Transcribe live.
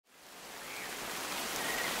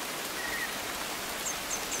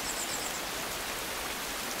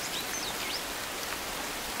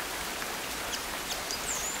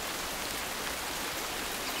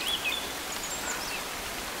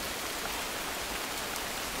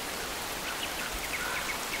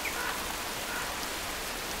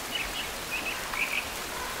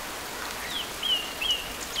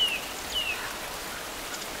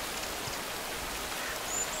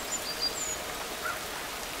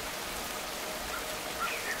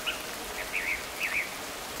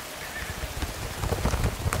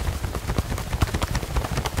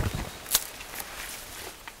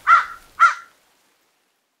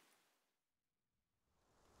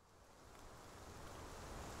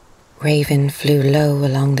Raven flew low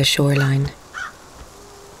along the shoreline.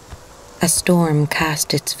 A storm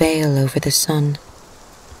cast its veil over the sun,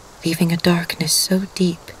 leaving a darkness so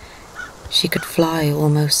deep she could fly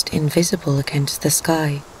almost invisible against the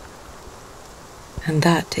sky. And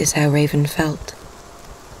that is how Raven felt,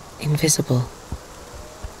 invisible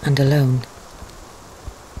and alone.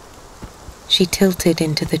 She tilted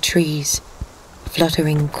into the trees,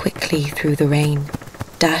 fluttering quickly through the rain,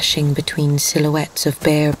 dashing between silhouettes of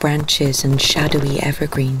bare branches and shadowy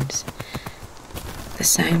evergreens. The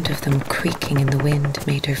sound of them creaking in the wind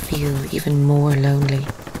made her feel even more lonely.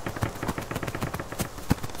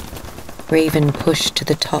 Raven pushed to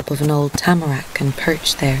the top of an old tamarack and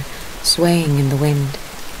perched there, swaying in the wind.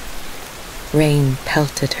 Rain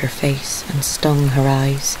pelted her face and stung her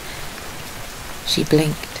eyes. She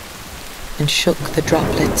blinked and shook the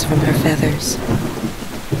droplets from her feathers.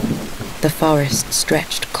 The forest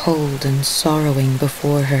stretched cold and sorrowing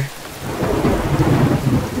before her.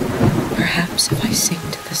 Perhaps if I sing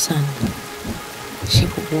to the sun, she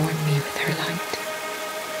will warm me with her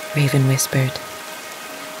light, Raven whispered.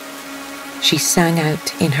 She sang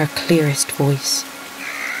out in her clearest voice,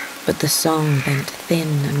 but the song bent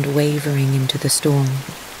thin and wavering into the storm.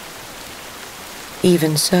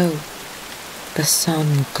 Even so, the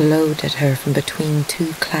sun glowed at her from between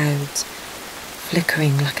two clouds,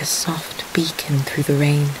 flickering like a soft beacon through the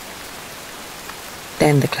rain.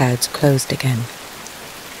 Then the clouds closed again,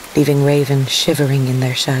 leaving Raven shivering in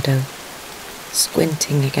their shadow.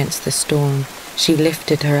 Squinting against the storm, she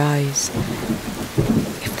lifted her eyes.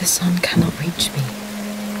 If the sun cannot reach me,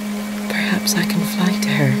 perhaps I can fly to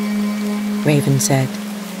her, Raven said.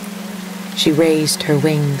 She raised her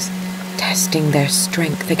wings, testing their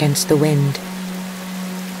strength against the wind.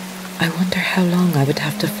 I wonder how long I would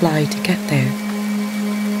have to fly to get there.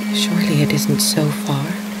 Surely it isn't so far.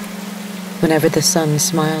 Whenever the sun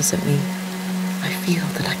smiles at me, I feel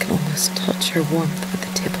that I can almost touch her warmth with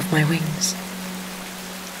the tip of my wings.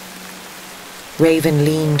 Raven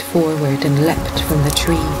leaned forward and leapt from the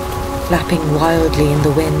tree, flapping wildly in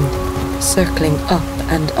the wind, circling up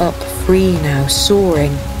and up, free now,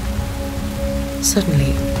 soaring.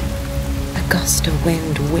 Suddenly, a gust of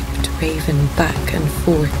wind whipped Raven back and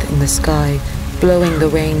forth in the sky, blowing the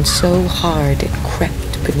rain so hard it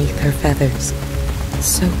crept beneath her feathers,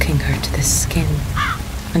 soaking her to the skin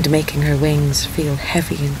and making her wings feel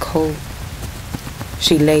heavy and cold.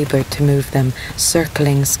 She labored to move them,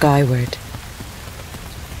 circling skyward.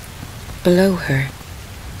 Below her,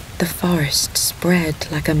 the forest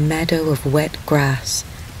spread like a meadow of wet grass,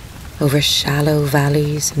 over shallow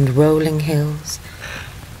valleys and rolling hills,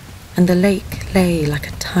 and the lake lay like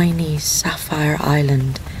a tiny sapphire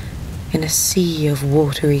island in a sea of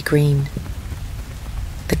watery green.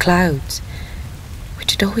 The clouds,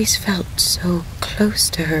 which had always felt so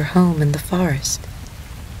close to her home in the forest,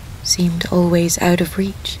 seemed always out of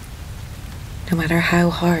reach, no matter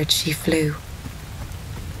how hard she flew.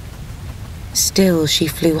 Still she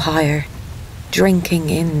flew higher, drinking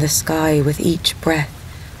in the sky with each breath,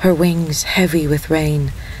 her wings heavy with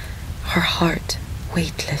rain, her heart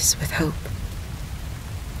weightless with hope.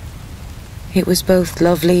 It was both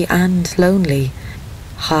lovely and lonely,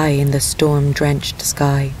 high in the storm-drenched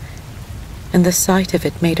sky, and the sight of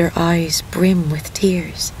it made her eyes brim with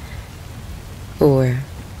tears. Or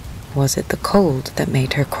was it the cold that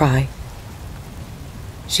made her cry?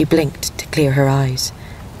 She blinked to clear her eyes.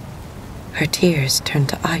 Her tears turned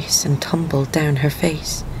to ice and tumbled down her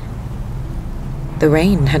face. The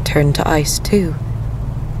rain had turned to ice too.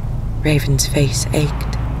 Raven's face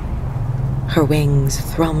ached. Her wings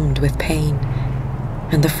thrummed with pain,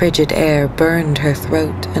 and the frigid air burned her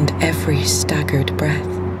throat and every staggered breath.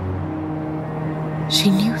 She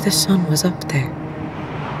knew the sun was up there,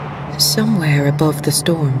 somewhere above the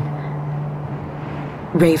storm.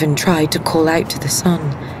 Raven tried to call out to the sun,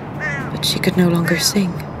 but she could no longer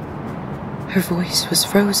sing. Her voice was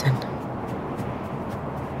frozen.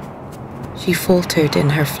 She faltered in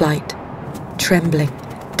her flight, trembling,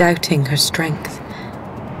 doubting her strength.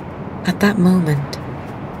 At that moment,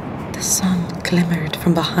 the sun glimmered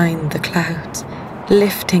from behind the clouds,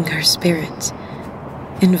 lifting her spirits,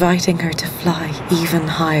 inviting her to fly even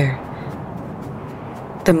higher.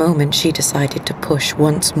 The moment she decided to push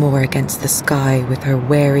once more against the sky with her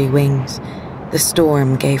wary wings, the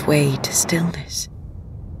storm gave way to stillness.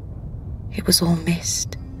 It was all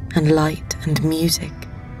mist and light and music,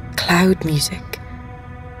 cloud music.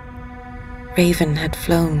 Raven had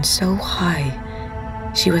flown so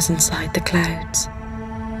high, she was inside the clouds.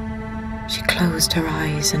 She closed her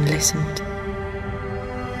eyes and listened.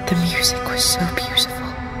 The music was so beautiful,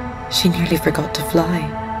 she nearly forgot to fly.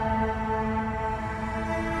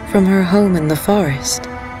 From her home in the forest,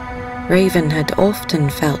 Raven had often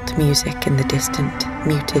felt music in the distant,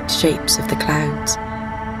 muted shapes of the clouds.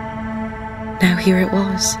 Now here it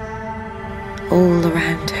was, all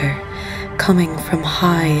around her, coming from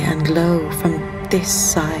high and low, from this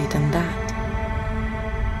side and that.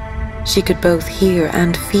 She could both hear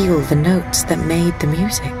and feel the notes that made the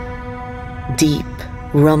music. Deep,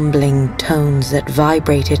 rumbling tones that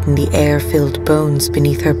vibrated in the air-filled bones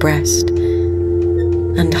beneath her breast,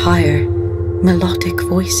 and higher, melodic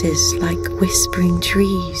voices like whispering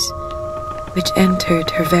trees, which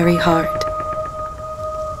entered her very heart.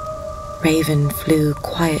 Raven flew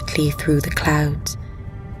quietly through the clouds,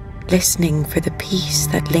 listening for the peace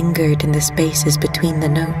that lingered in the spaces between the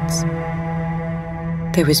notes.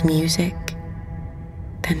 There was music,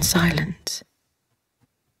 then silence,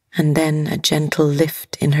 and then a gentle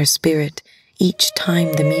lift in her spirit each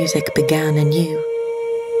time the music began anew.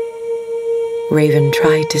 Raven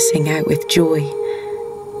tried to sing out with joy,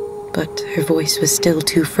 but her voice was still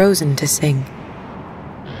too frozen to sing.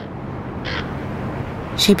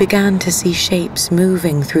 She began to see shapes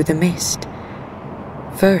moving through the mist.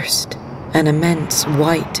 First, an immense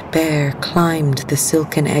white bear climbed the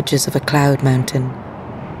silken edges of a cloud mountain.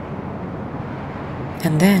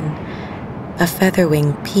 And then, a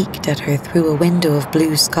featherwing peeked at her through a window of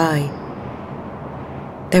blue sky.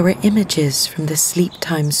 There were images from the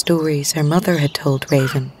sleep-time stories her mother had told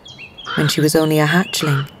Raven when she was only a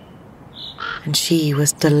hatchling, and she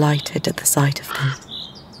was delighted at the sight of them,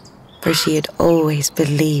 for she had always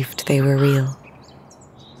believed they were real.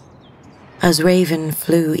 As Raven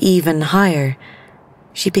flew even higher,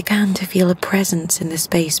 she began to feel a presence in the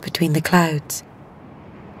space between the clouds.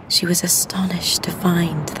 She was astonished to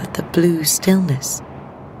find that the blue stillness,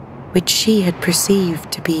 which she had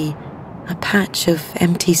perceived to be a patch of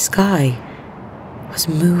empty sky, was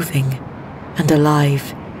moving and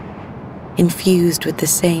alive, infused with the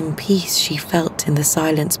same peace she felt in the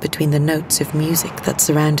silence between the notes of music that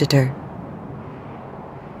surrounded her.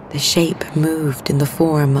 The shape moved in the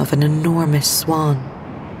form of an enormous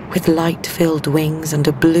swan, with light-filled wings and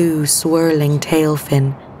a blue swirling tail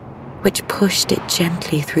fin, which pushed it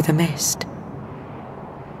gently through the mist.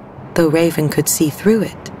 Though Raven could see through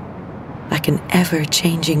it, like an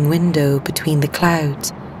ever-changing window between the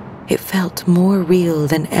clouds, it felt more real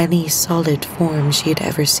than any solid form she had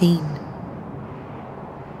ever seen.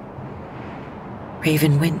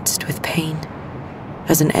 Raven winced with pain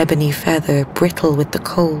as an ebony feather, brittle with the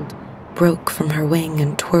cold, broke from her wing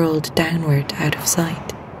and twirled downward out of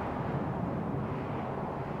sight.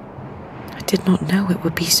 I did not know it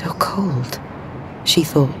would be so cold, she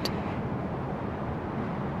thought.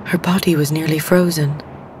 Her body was nearly frozen.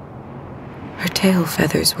 Her tail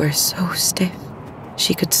feathers were so stiff,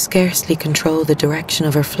 she could scarcely control the direction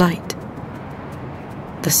of her flight.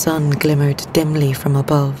 The sun glimmered dimly from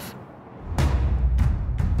above.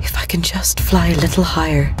 If I can just fly a little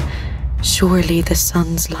higher, surely the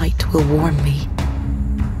sun's light will warm me.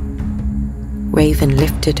 Raven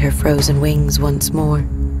lifted her frozen wings once more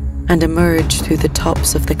and emerged through the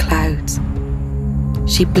tops of the clouds.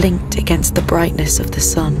 She blinked against the brightness of the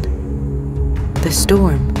sun. The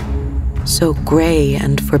storm, so grey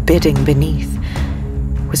and forbidding beneath,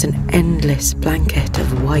 was an endless blanket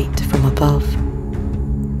of white from above,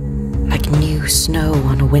 like new snow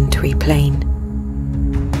on a wintry plain.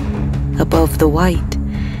 Above the white,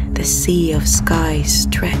 the sea of sky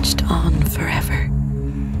stretched on forever.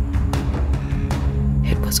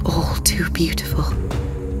 It was all too beautiful.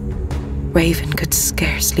 Raven could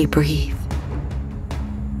scarcely breathe.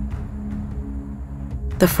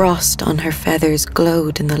 The frost on her feathers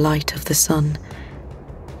glowed in the light of the sun.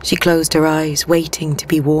 She closed her eyes, waiting to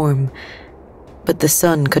be warm, but the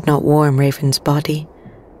sun could not warm Raven's body,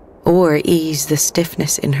 or ease the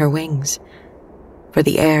stiffness in her wings, for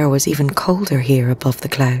the air was even colder here above the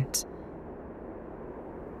clouds.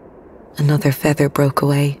 Another feather broke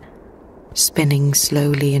away, spinning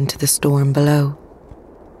slowly into the storm below.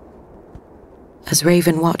 As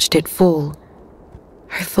Raven watched it fall,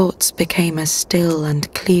 her thoughts became as still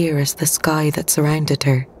and clear as the sky that surrounded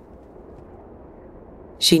her.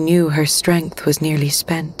 She knew her strength was nearly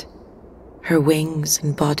spent, her wings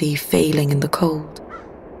and body failing in the cold.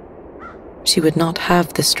 She would not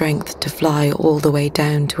have the strength to fly all the way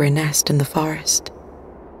down to her nest in the forest.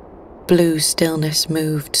 Blue stillness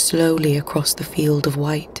moved slowly across the field of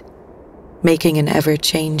white, making an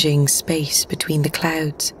ever-changing space between the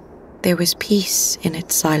clouds. There was peace in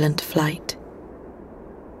its silent flight.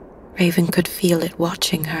 Raven could feel it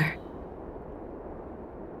watching her.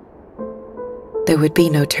 There would be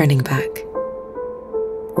no turning back.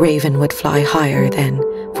 Raven would fly higher then,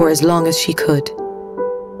 for as long as she could.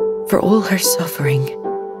 For all her suffering,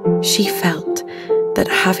 she felt that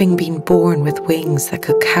having been born with wings that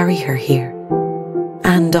could carry her here,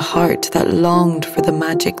 and a heart that longed for the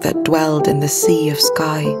magic that dwelled in the sea of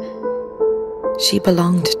sky, she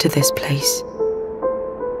belonged to this place.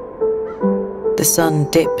 The sun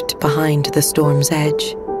dipped behind the storm's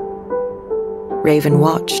edge. Raven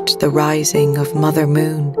watched the rising of Mother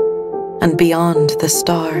Moon, and beyond the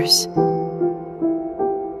stars.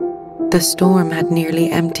 The storm had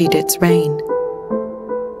nearly emptied its rain,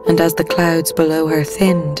 and as the clouds below her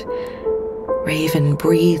thinned, Raven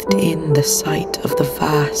breathed in the sight of the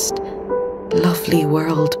vast, lovely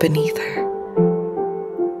world beneath her.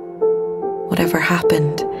 Whatever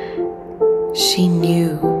happened, she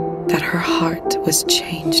knew that her heart was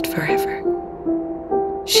changed forever.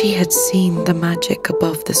 She had seen the magic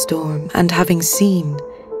above the storm, and having seen,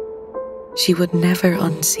 she would never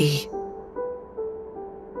unsee.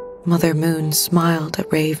 Mother Moon smiled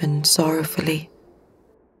at Raven sorrowfully.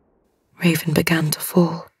 Raven began to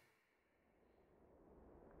fall.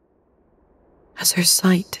 As her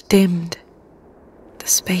sight dimmed, the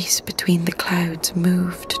space between the clouds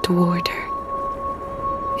moved toward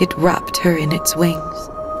her. It wrapped her in its wings,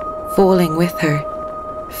 falling with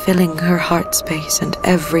her, filling her heart space and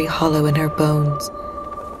every hollow in her bones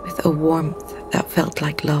with a warmth that felt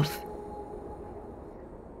like love.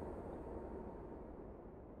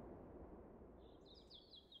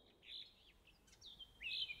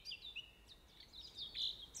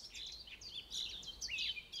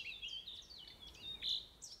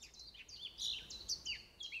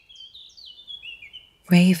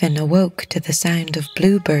 Raven awoke to the sound of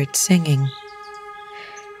bluebirds singing.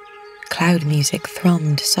 Cloud music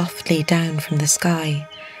thrummed softly down from the sky.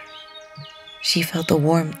 She felt the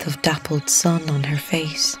warmth of dappled sun on her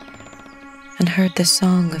face and heard the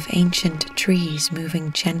song of ancient trees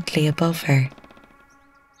moving gently above her.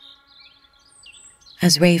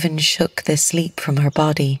 As Raven shook the sleep from her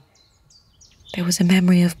body, there was a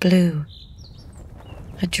memory of blue,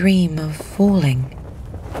 a dream of falling,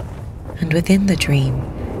 and within the dream,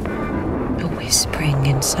 a whispering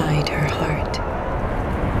inside her heart.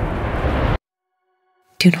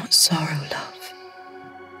 Do not sorrow, love.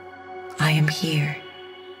 I am here.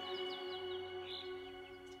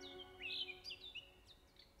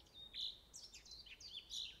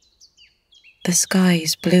 The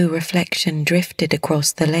sky's blue reflection drifted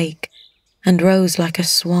across the lake and rose like a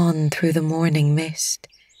swan through the morning mist.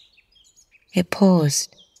 It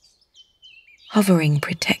paused, hovering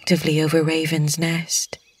protectively over Raven's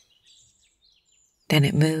nest. Then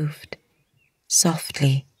it moved,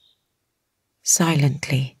 softly,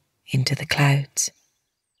 silently into the clouds.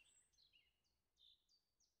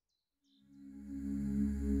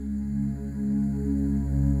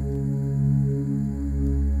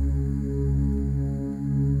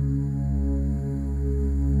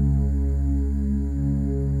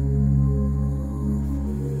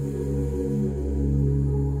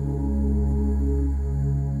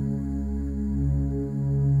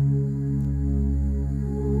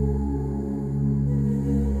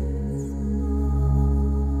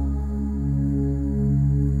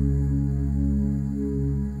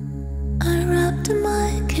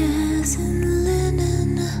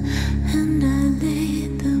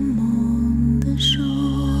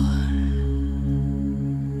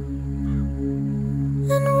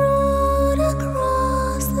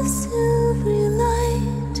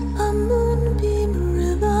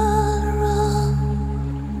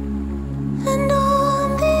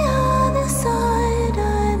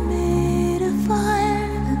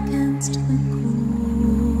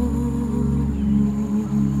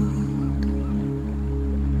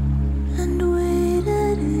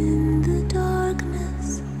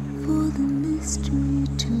 Mystery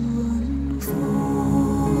to unfold.